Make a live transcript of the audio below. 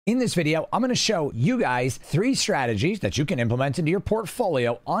In this video, I'm going to show you guys 3 strategies that you can implement into your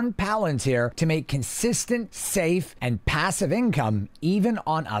portfolio on Palantir to make consistent, safe, and passive income even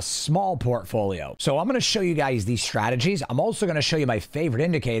on a small portfolio. So I'm going to show you guys these strategies. I'm also going to show you my favorite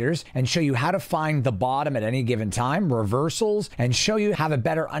indicators and show you how to find the bottom at any given time, reversals, and show you have a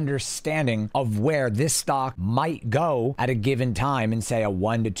better understanding of where this stock might go at a given time in, say, a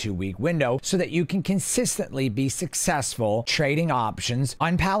 1 to 2 week window so that you can consistently be successful trading options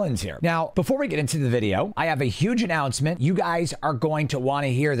on Palantir. Now, before we get into the video, I have a huge announcement. You guys are going to want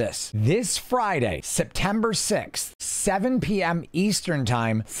to hear this. This Friday, September 6th, 7 p.m. Eastern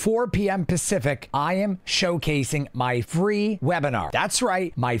Time, 4 p.m. Pacific, I am showcasing my free webinar. That's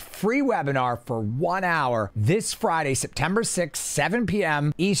right, my free webinar for 1 hour this Friday, September 6th, 7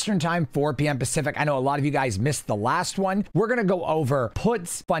 p.m. Eastern Time, 4 p.m. Pacific. I know a lot of you guys missed the last one. We're going to go over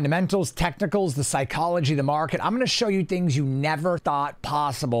puts, fundamentals, technicals, the psychology of the market. I'm going to show you things you never thought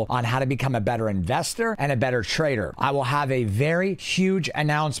possible on how to become a better investor and a better trader. I will have a very huge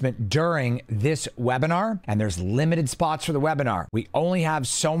announcement during this webinar, and there's limited spots for the webinar. We only have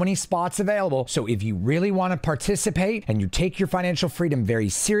so many spots available. So if you really want to participate and you take your financial freedom very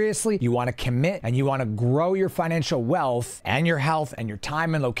seriously, you want to commit and you want to grow your financial wealth and your health and your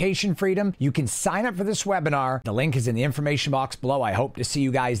time and location freedom, you can sign up for this webinar. The link is in the information box below. I hope to see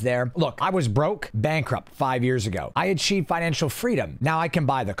you guys there. Look, I was broke, bankrupt 5 years ago. I achieved financial freedom. Now I can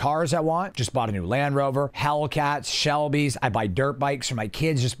buy the cars I want. Just bought a new Land Rover, Hellcats, Shelbys. I buy dirt bikes for my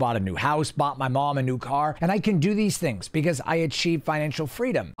kids. Just bought a new house, bought my mom a new car. And I can do these things because I achieved financial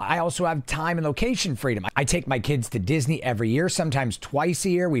freedom. I also have time and location freedom. I take my kids to Disney every year, sometimes twice a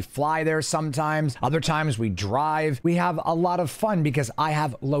year. We fly there sometimes. Other times we drive. We have a lot of fun because I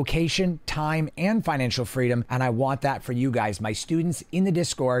have location, time, and financial freedom. And I want that for you guys. My students in the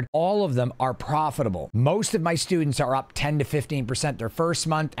Discord, all of them are profitable. Most of my students are up 10 to 15% their first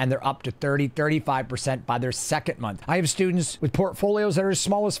month, and they're up to 30-35% by their second month. I have students with portfolios that are as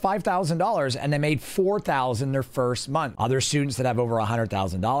small as $5,000 and they made $4,000 their first month. Other students that have over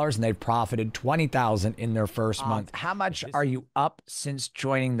 $100,000 and they've profited $20,000 in their first month. How much are you up since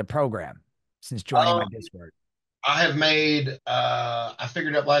joining the program? Since joining my Discord? I have made, I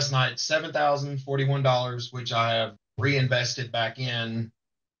figured up last night, $7,041, which I have reinvested back in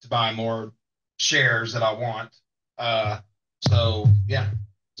to buy more shares that I want. So yeah.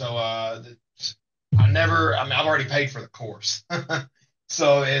 So I've already paid for the course.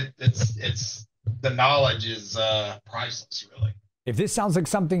 So it's the knowledge is priceless, really. If this sounds like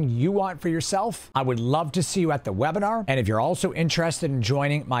something you want for yourself, I would love to see you at the webinar. And if you're also interested in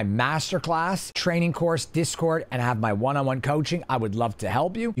joining my masterclass, training course, Discord, and have my one-on-one coaching, I would love to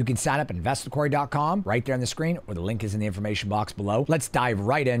help you. You can sign up at investorcorey.com right there on the screen, or the link is in the information box below. Let's dive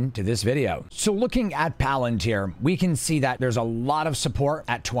right into this video. So looking at Palantir, we can see that there's a lot of support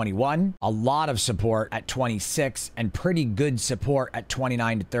at 21, a lot of support at 26, and pretty good support at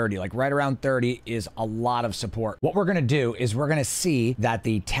 29 to 30. Like right around 30 is a lot of support. What we're going to do is we're going to see that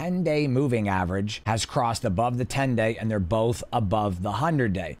the 10-day moving average has crossed above the 10-day and they're both above the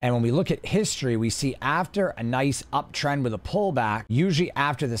 100-day. And when we look at history, we see after a nice uptrend with a pullback, usually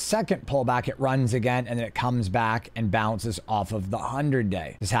after the second pullback, it runs again and then it comes back and bounces off of the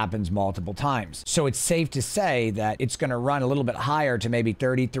 100-day. This happens multiple times. So it's safe to say that it's going to run a little bit higher to maybe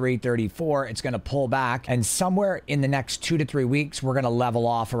 33, 34. It's going to pull back, and somewhere in the next 2 to 3 weeks, we're going to level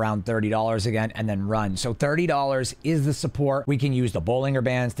off around $30 again and then run. So $30 is the support. We can use the Bollinger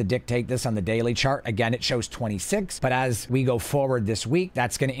Bands to dictate this on the daily chart. Again, it shows 26, but as we go forward this week,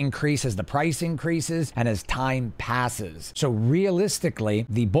 that's going to increase as the price increases and as time passes. So realistically,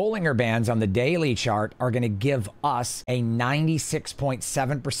 the Bollinger Bands on the daily chart are going to give us a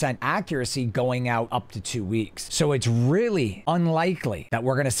 96.7% accuracy going out up to 2 weeks. So it's really unlikely that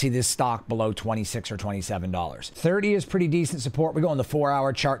we're going to see this stock below $26 or $27. 30 is pretty decent support. We go on the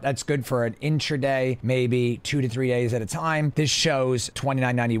 4-hour chart. That's good for an intraday, maybe 2 to 3 days at a time. This shows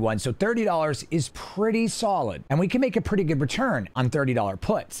 $29.91. So $30 is pretty solid, and we can make a pretty good return on $30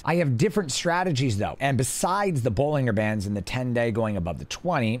 puts. I have different strategies though. And besides the Bollinger Bands and the 10-day going above the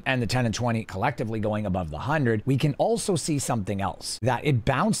 20 and the 10 and 20 collectively going above the 100, we can also see something else, that it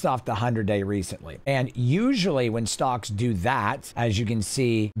bounced off the 100-day recently. And usually when stocks do that, as you can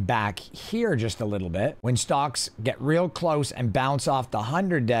see back here just a little bit, when stocks get real close and bounce off the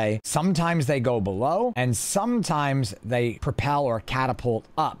 100-day, sometimes they go below and sometimes they prepare propel or catapult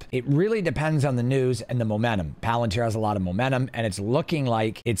up. It really depends on the news and the momentum. Palantir has a lot of momentum, and it's looking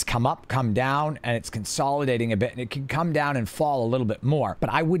like it's come up, come down, and it's consolidating a bit, and it can come down and fall a little bit more.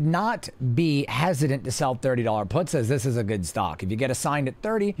 But I would not be hesitant to sell $30 puts, as this is a good stock. If you get assigned at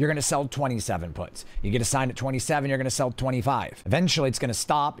 30, you're going to sell 27 puts. You get assigned at 27, you're going to sell 25. Eventually, it's going to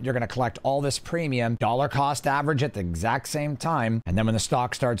stop. You're going to collect all this premium, dollar cost average at the exact same time. And then when the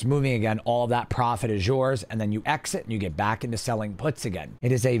stock starts moving again, all of that profit is yours. And then you exit and you get back into selling puts again.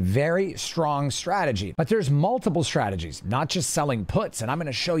 It is a very strong strategy, but there's multiple strategies, not just selling puts. And I'm going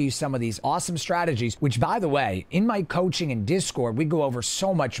to show you some of these awesome strategies, which, by the way, in my coaching and Discord, we go over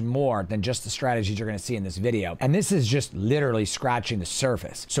so much more than just the strategies you're going to see in this video. And this is just literally scratching the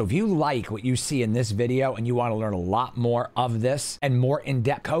surface. So if you like what you see in this video and you want to learn a lot more of this and more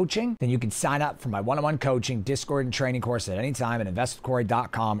in-depth coaching, then you can sign up for my one-on-one coaching, Discord, and training course at any time at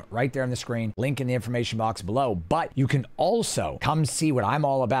investwithcorey.com, right there on the screen, link in the information box below. But you can also come see what I'm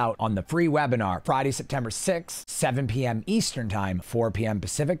all about on the free webinar, Friday, September 6th, 7 p.m. Eastern Time, 4 p.m.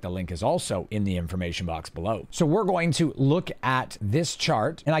 Pacific. The link is also in the information box below. So we're going to look at this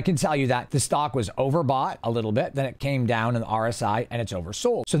chart, and I can tell you that the stock was overbought a little bit, then it came down in the RSI, and it's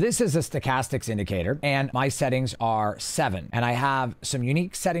oversold. So this is a stochastics indicator, and my settings are 7, and I have some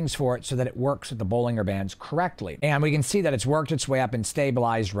unique settings for it so that it works with the Bollinger Bands correctly. And we can see that it's worked its way up and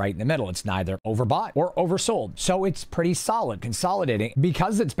stabilized right in the middle. It's neither overbought or oversold. So it's pretty solid, consolidating.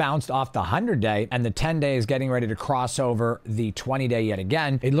 Because it's bounced off the 100-day and the 10-day is getting ready to cross over the 20-day yet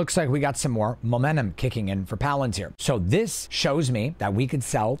again, it looks like we got some more momentum kicking in for Palantir. So this shows me that we could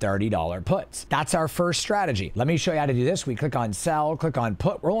sell $30 puts. That's our first strategy. Let me show you how to do this. We click on sell, click on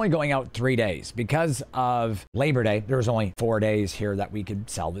put. We're only going out 3 days. Because of Labor Day, there was only 4 days here that we could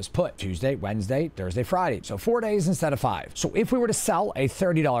sell this put. Tuesday, Wednesday, Thursday, Friday. So 4 days instead of 5. So if we were to sell a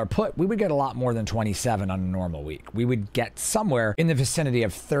 $30 put, we would get a lot more than 27 on a normal week. We would get somewhere in the vicinity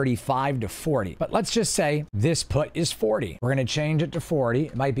of 35 to 40. But let's just say this put is 40. We're going to change it to 40.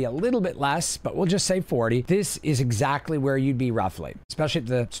 It might be a little bit less, but we'll just say 40. This is exactly where you'd be roughly, especially if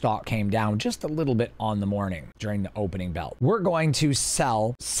the stock came down just a little bit on the morning during the opening bell. We're going to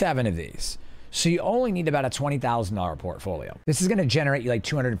sell 7 of these. So you only need about a $20,000 portfolio. This is going to generate you like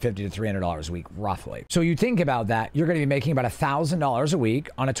 $250 to $300 a week, roughly. So you think about that, you're going to be making about $1,000 a week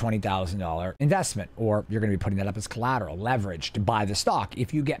on a $20,000 investment, or you're going to be putting that up as collateral, leverage to buy the stock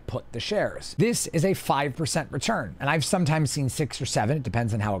if you get put the shares. This is a 5% return. And I've sometimes seen 6 or 7. It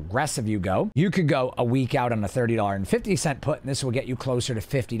depends on how aggressive you go. You could go a week out on a $30.50 put, and this will get you closer to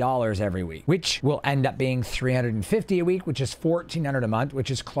 $50 every week, which will end up being $350 a week, which is $1,400 a month, which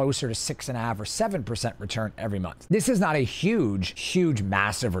is closer to 6.5 or 7% return every month. This is not a huge,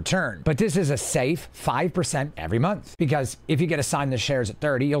 massive return, but this is a safe 5% every month. Because if you get assigned the shares at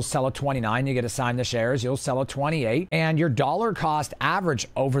 30, you'll sell at 29. You get assigned the shares, you'll sell at 28. And your dollar cost average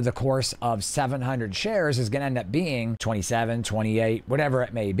over the course of 700 shares is going to end up being 27, 28, whatever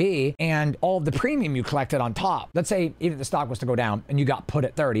it may be. And all of the premium you collected on top. Let's say even if the stock was to go down and you got put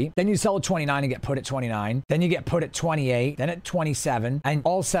at 30, then you sell at 29 and get put at 29, then you get put at 28, then at 27, and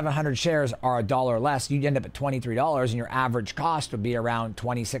all 700 shares are a dollar less, you'd end up at $23, and your average cost would be around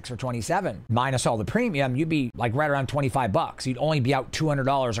 26 or 27. Minus all the premium, you'd be like right around 25 bucks. You'd only be out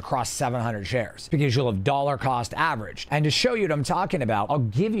 $200 across 700 shares because you'll have dollar cost averaged. And to show you what I'm talking about, I'll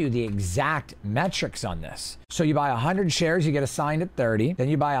give you the exact metrics on this. So you buy 100 shares, you get assigned at 30. Then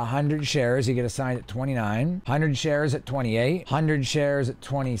you buy 100 shares, you get assigned at 29. 100 shares at 28. 100 shares at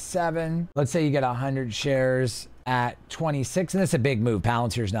 27. Let's say you get 100 shares at 26, and that's a big move.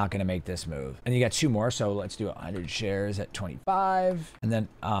 Palantir's not going to make this move. And you got 2 more, so let's do 100 shares at 25, and then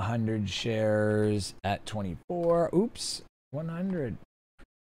 100 shares at 24. Oops, 100.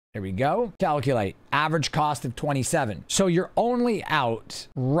 There we go. Calculate. Average cost of 27. So you're only out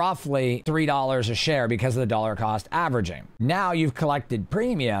roughly $3 a share because of the dollar cost averaging. Now you've collected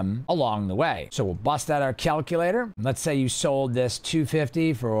premium along the way. So we'll bust out our calculator. Let's say you sold this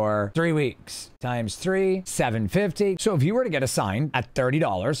 $250 for 3 weeks. Times 3, $750. So if you were to get assigned at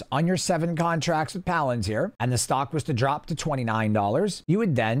 $30 on your 7 contracts with Palantir, and the stock was to drop to $29, you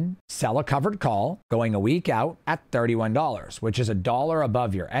would then sell a covered call going a week out at $31, which is $1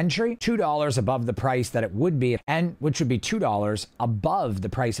 above your entry, $2 above the price that it would be, and which would be $2 above the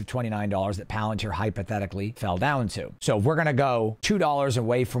price of $29 that Palantir hypothetically fell down to. So if we're going to go $2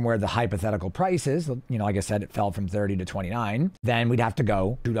 away from where the hypothetical price is, like I said, it fell from 30 to 29, then we'd have to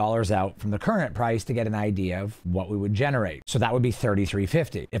go $2 out from the current target price to get an idea of what we would generate. So that would be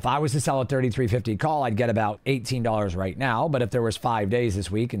 $33.50. If I was to sell a $33.50 call, I'd get about $18 right now. But if there was 5 days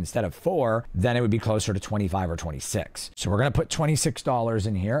this week instead of 4, then it would be closer to 25 or 26. So we're going to put $26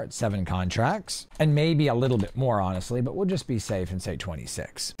 in here at 7 contracts, and maybe a little bit more, honestly, but we'll just be safe and say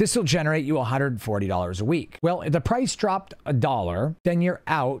 26. This will generate you $140 a week. Well, if the price dropped $1, then you're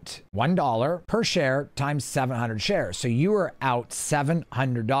out $1 per share times 700 shares. So you are out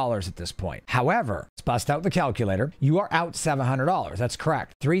 $700 at this point. However, let's bust out the calculator. You are out $700. That's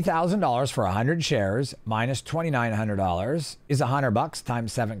correct. $3,000 for 100 shares minus $2,900 is $100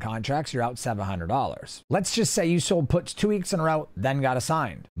 times 7 contracts. You're out $700. Let's just say you sold puts 2 weeks in a row, then got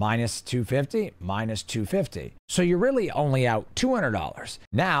assigned. Minus $250, minus $250. So you're really only out $200.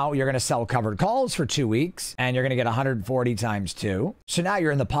 Now you're going to sell covered calls for 2 weeks and you're going to get 140 times 2. So now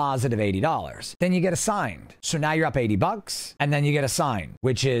you're in the positive $80. Then you get assigned. So now you're up $80 and then you get assigned,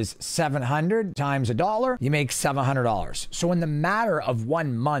 which is 700 times $1. You make $700. So in the matter of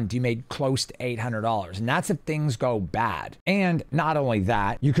 1 month, you made close to $800. And that's if things go bad. And not only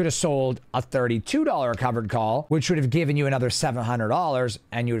that, you could have sold a $32 covered call, which would have given you another $700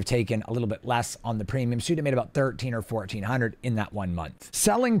 and you would have taken a little bit less on the premium. So you'd have made about $1,300 or $1,400 in that 1 month.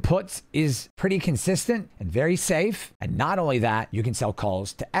 Selling puts is pretty consistent and very safe. And not only that, you can sell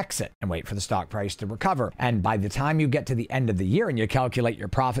calls to exit and wait for the stock price to recover. And by the time you get to the end of the year and you calculate your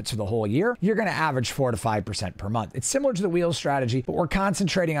profits for the whole year, you're going to average 4 to 5% per month. It's similar to the wheel strategy, but we're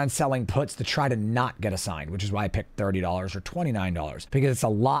concentrating on selling puts to try to not get assigned, which is why I picked $30 or $29, because it's a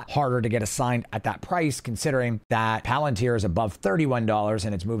lot harder to get assigned at that price, considering that Palantir is above $31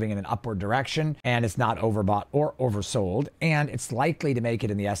 and it's moving in an upward direction and it's not overbought or oversold, and it's likely to make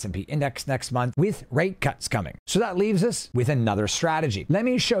it in the S&P index next month with rate cuts coming. So that leaves us with another strategy. Let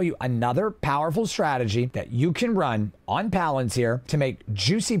me show you another powerful strategy that you can run on Palantir to make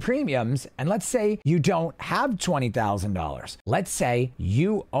juicy premiums. And let's say you don't have $20,000. Let's say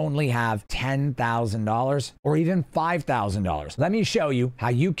you only have $10,000 or even $5,000. Let me show you how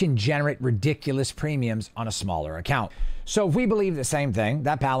you can generate ridiculous premiums on a smaller account. So if we believe the same thing,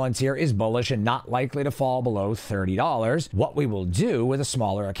 that Palantir is bullish and not likely to fall below $30, what we will do with a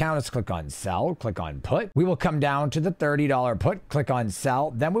smaller account is click on sell, click on put. We will come down to the $30 put, click on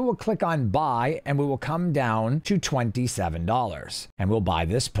sell, then we will click on buy, and we will come down to $27. And we'll buy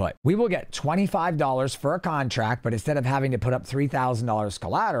this put. We will get $25 for a contract, but instead of having to put up $3,000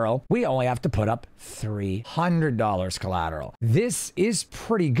 collateral, we only have to put up $300 collateral. This is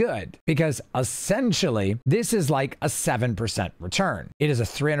pretty good because essentially this is like a 7% return. It is a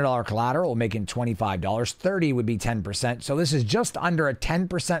 $300 collateral, making $25. 30 would be 10%. So this is just under a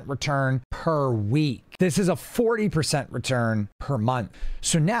 10% return per week. This is a 40% return per month.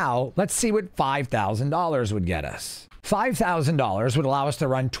 So now let's see what $5,000 would get us. $5,000 would allow us to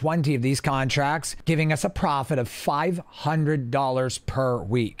run 20 of these contracts, giving us a profit of $500 per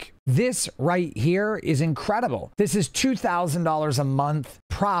week. This right here is incredible. This is $2,000 a month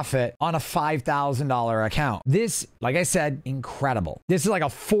profit on a $5,000 account. This, like I said, incredible. This is like a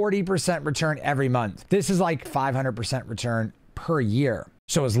 40% return every month. This is like 500% return per year.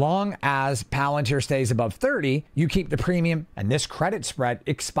 So as long as Palantir stays above 30, you keep the premium and this credit spread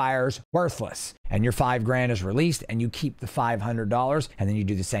expires worthless. And your $5,000 is released and you keep the $500 and then you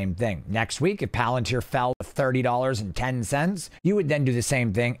do the same thing. Next week, if Palantir fell to $30.10, you would then do the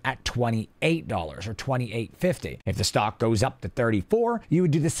same thing at $28 or $28.50. If the stock goes up to 34, you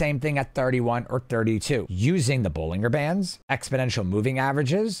would do the same thing at 31 or 32 using the Bollinger Bands, exponential moving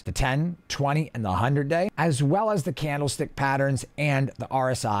averages, the 10, 20, and the 100-day, as well as the candlestick patterns and the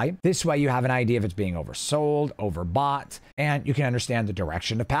RSI. This way you have an idea if it's being oversold, overbought, and you can understand the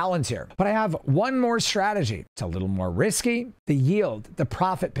direction of Palantir. But I have one more strategy. It's a little more risky. The yield, the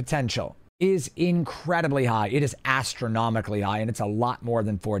profit potential is incredibly high. It is astronomically high, and it's a lot more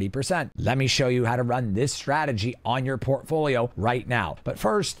than 40%. Let me show you how to run this strategy on your portfolio right now. But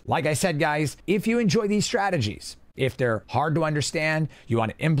first, like I said, guys, if you enjoy these strategies, if they're hard to understand, you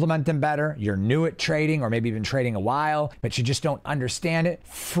want to implement them better, you're new at trading or maybe you've been trading a while, but you just don't understand it,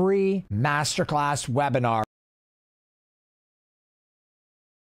 free masterclass webinar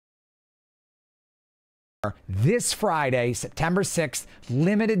this Friday, September 6th,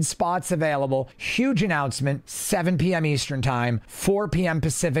 limited spots available, huge announcement, 7 p.m. Eastern Time, 4 p.m.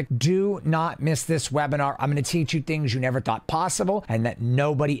 Pacific. Do not miss this webinar. I'm going to teach you things you never thought possible and that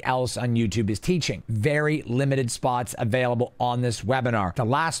nobody else on YouTube is teaching. Very limited spots available on this webinar. The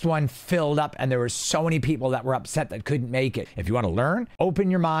last one filled up and there were so many people that were upset that couldn't make it. If you want to learn,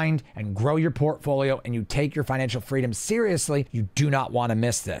 open your mind and grow your portfolio and you take your financial freedom seriously, you do not want to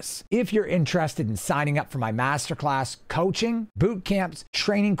miss this. If you're interested in signing up up for my masterclass coaching, boot camps,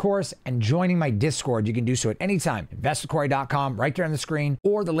 training course, and joining my Discord, you can do so at any time. InvestWithCorey.com, right there on the screen,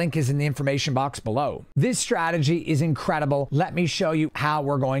 or the link is in the information box below. This strategy is incredible. Let me show you how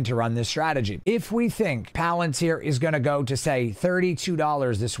we're going to run this strategy. If we think Palantir is going to go to, say,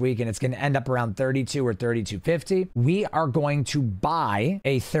 $32 this week and it's going to end up around 32 or 32.50, we are going to buy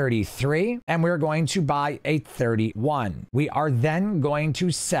a 33 and we're going to buy a 31. We are then going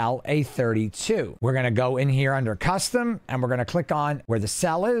to sell a 32. We're going to go in here under custom and we're going to click on where the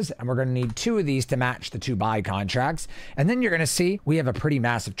sell is, and we're going to need two of these to match the two buy contracts. And then you're going to see we have a pretty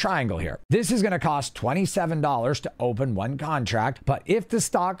massive triangle here. This is going to cost $27 to open one contract, but if the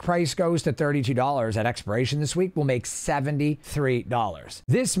stock price goes to $32 at expiration this week, we'll make $73.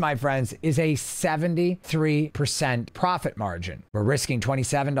 This, my friends, is a 73% profit margin. We're risking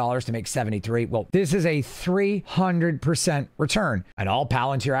 $27 to make 73. Well, this is a 300% return. And all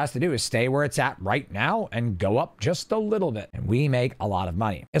Palantir has to do is stay where it's at right now and go up just a little bit. And we make a lot of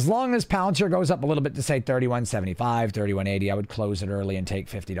money. As long as Palantir goes up a little bit to say 31.75, 31.80, I would close it early and take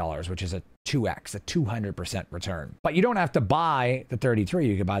 $50, which is a 2x, a 200% return. But you don't have to buy the 33.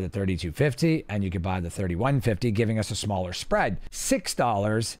 You could buy the 32.50 and you could buy the 31.50, giving us a smaller spread.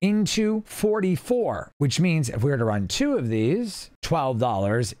 $6 into 44, which means if we were to run two of these,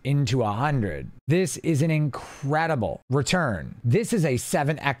 $12 into 100. This is an incredible return. This is a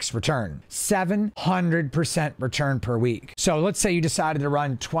 7x return, 700% return per week. So let's say you decided to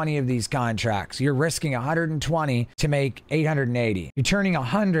run 20 of these contracts. You're risking 120 to make 880. You're turning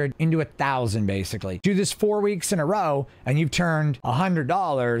 100 into 1,000 basically. Do this 4 weeks in a row and you've turned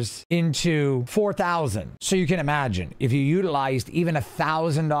 $100 into 4,000. So you can imagine if you utilized even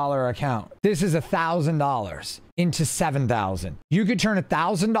 $1,000 account, this is $1,000 into 7,000. You could turn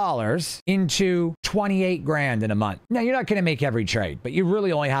 $1,000 into 28 grand in a month. Now, you're not going to make every trade, but you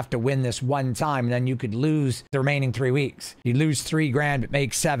really only have to win this one time, and then you could lose the remaining 3 weeks. You lose 3 grand, but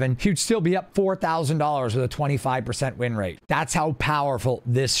make 7. You'd still be up $4,000 with a 25% win rate. That's how powerful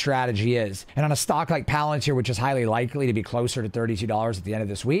this strategy is. And on a stock like Palantir, which is highly likely to be closer to $32 at the end of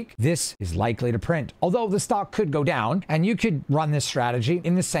this week, this is likely to print. Although the stock could go down, and you could run this strategy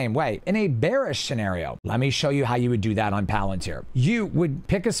in the same way. In a bearish scenario, let me show you how you would do that on Palantir. You would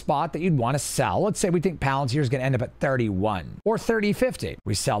pick a spot that you'd want to sell. Let's say we think Palantir is going to end up at 31 or 30.50.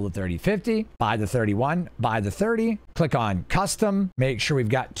 We sell the 30.50, buy the 31, buy the 30, click on custom, make sure we've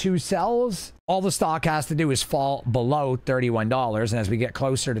got two sells. All the stock has to do is fall below $31. And as we get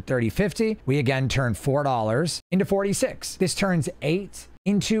closer to 30.50, we again turn $4 into 46. This turns 8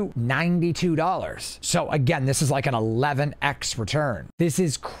 into $92. So again, this is like an 11x return. This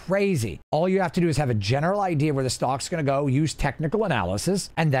is crazy. All you have to do is have a general idea where the stock's going to go, use technical analysis,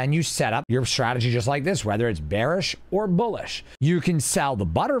 and then you set up your strategy just like this, whether it's bearish or bullish. You can sell the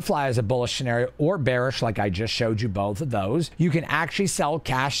butterfly as a bullish scenario or bearish, like I just showed you both of those. You can actually sell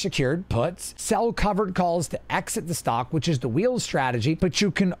cash secured puts, sell covered calls to exit the stock, which is the wheel strategy, but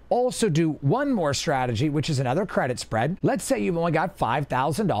you can also do one more strategy, which is another credit spread. Let's say you've only got $5,000,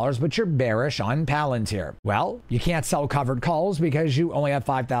 but you're bearish on Palantir. Well, you can't sell covered calls because you only have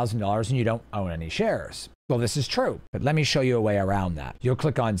 $5,000 and you don't own any shares. Well, this is true, but let me show you a way around that. You'll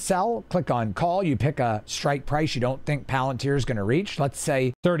click on sell, click on call, you pick a strike price you don't think Palantir is going to reach, let's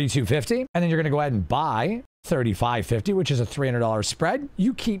say 32.50, and then you're going to go ahead and buy 35.50, which is a $300 spread.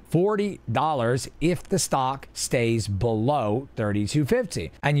 You keep $40 if the stock stays below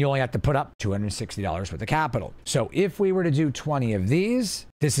 32.50, and you only have to put up $260 worth of capital. So if we were to do 20 of these,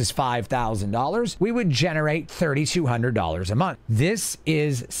 this is $5,000. We would generate $3,200 a month. This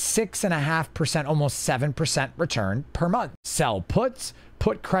is 6.5%, almost 7% return per month. Sell puts,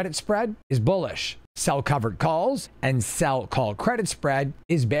 put credit spread is bullish. Sell covered calls and sell call credit spread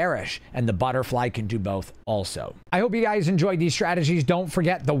is bearish, and the butterfly can do both also. I hope you guys enjoyed these strategies. Don't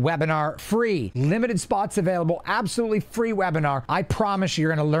forget the webinar, free, limited spots available, absolutely free webinar. I promise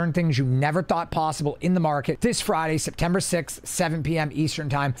you're going to learn things you never thought possible in the market this Friday, September 6th, 7 p.m. Eastern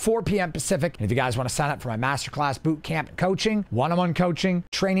time, 4 p.m. Pacific. And if you guys want to sign up for my masterclass, boot camp, and coaching, one-on-one coaching,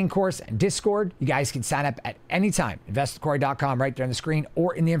 training course, and Discord, you guys can sign up at any time. InvestWithCorey.com right there on the screen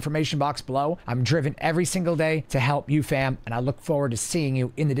or in the information box below. I'm driven every single day to help you, fam, and I look forward to seeing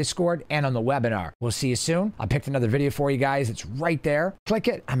you in the Discord and on the webinar. We'll see you soon. I picked another video for you guys. It's right there. Click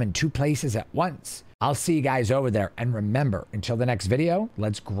it. I'm in 2 places at once. I'll see you guys over there. And remember, until the next video,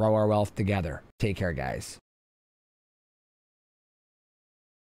 let's grow our wealth together. Take care, guys.